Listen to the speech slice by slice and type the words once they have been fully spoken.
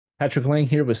Patrick Laing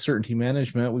here with Certainty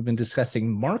Management. We've been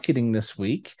discussing marketing this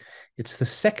week. It's the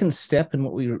second step in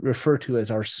what we refer to as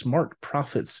our Smart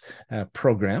Profits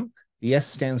program. The S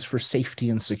stands for safety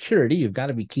and security. You've got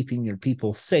to be keeping your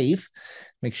people safe.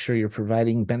 Make sure you're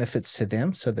providing benefits to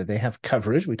them so that they have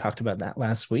coverage. We talked about that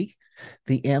last week.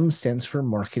 The M stands for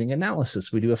marketing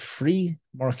analysis. We do a free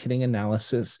marketing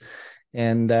analysis,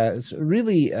 and it's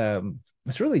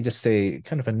really just a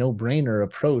kind of a no-brainer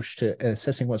approach to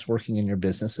assessing what's working in your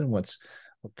business and what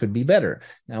could be better.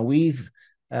 Now, we've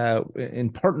in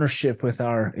partnership with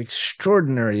our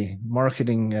extraordinary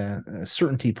marketing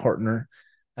certainty partner,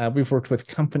 we've worked with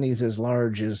companies as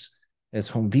large as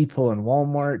Home Depot and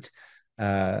Walmart,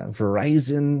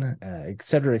 Verizon, et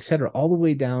cetera, all the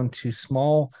way down to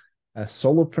small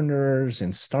solopreneurs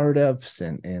and startups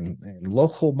and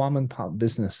local mom and pop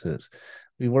businesses.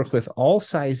 We work with all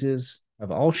sizes, of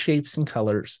all shapes and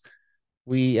colors.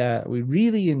 We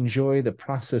really enjoy the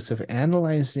process of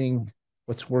analyzing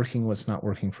what's working, what's not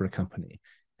working for a company,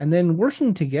 and then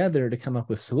working together to come up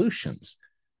with solutions.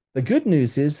 The good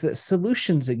news is that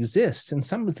solutions exist, and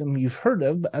some of them you've heard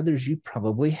of, but others you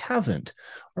probably haven't.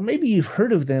 Or maybe you've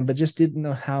heard of them, but just didn't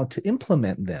know how to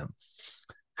implement them.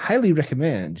 Highly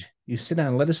recommend you sit down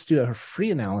and let us do a free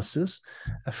analysis,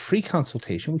 a free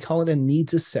consultation. We call it a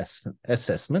needs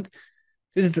assessment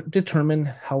to determine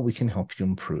how we can help you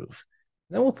improve.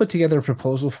 Then we'll put together a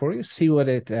proposal for you, see what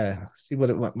it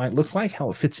might look like, how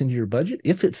it fits into your budget,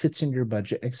 if it fits in your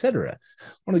budget, etc.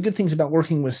 One of the good things about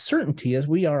working with Certainty is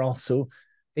we are also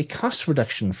a cost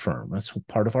reduction firm. That's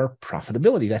part of our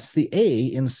profitability. That's the A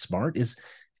in SMART is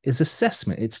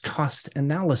assessment. It's cost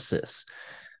analysis.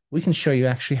 We can show you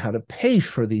actually how to pay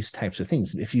for these types of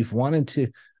things. If you've wanted to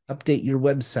update your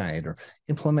website or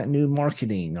implement new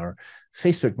marketing or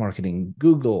Facebook marketing,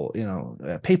 Google,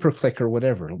 pay-per-click or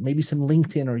whatever, maybe some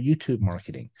LinkedIn or YouTube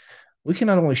marketing. We can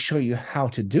not only show you how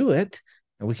to do it,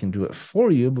 and we can do it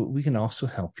for you, but we can also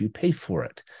help you pay for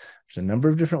it. There's a number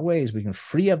of different ways we can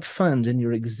free up funds in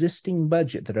your existing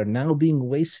budget that are now being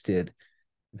wasted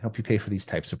and help you pay for these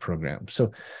types of programs.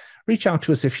 So reach out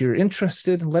to us if you're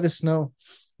interested. Let us know.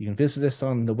 You can visit us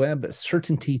on the web at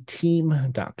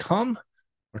certaintyteam.com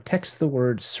or text the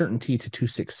word certainty to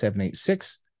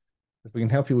 26786. If we can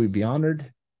help you, we'd be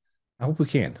honored. I hope we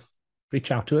can.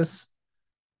 Reach out to us.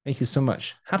 Thank you so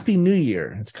much. Happy New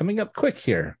Year. It's coming up quick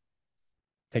here.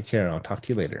 Take care. I'll talk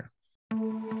to you later.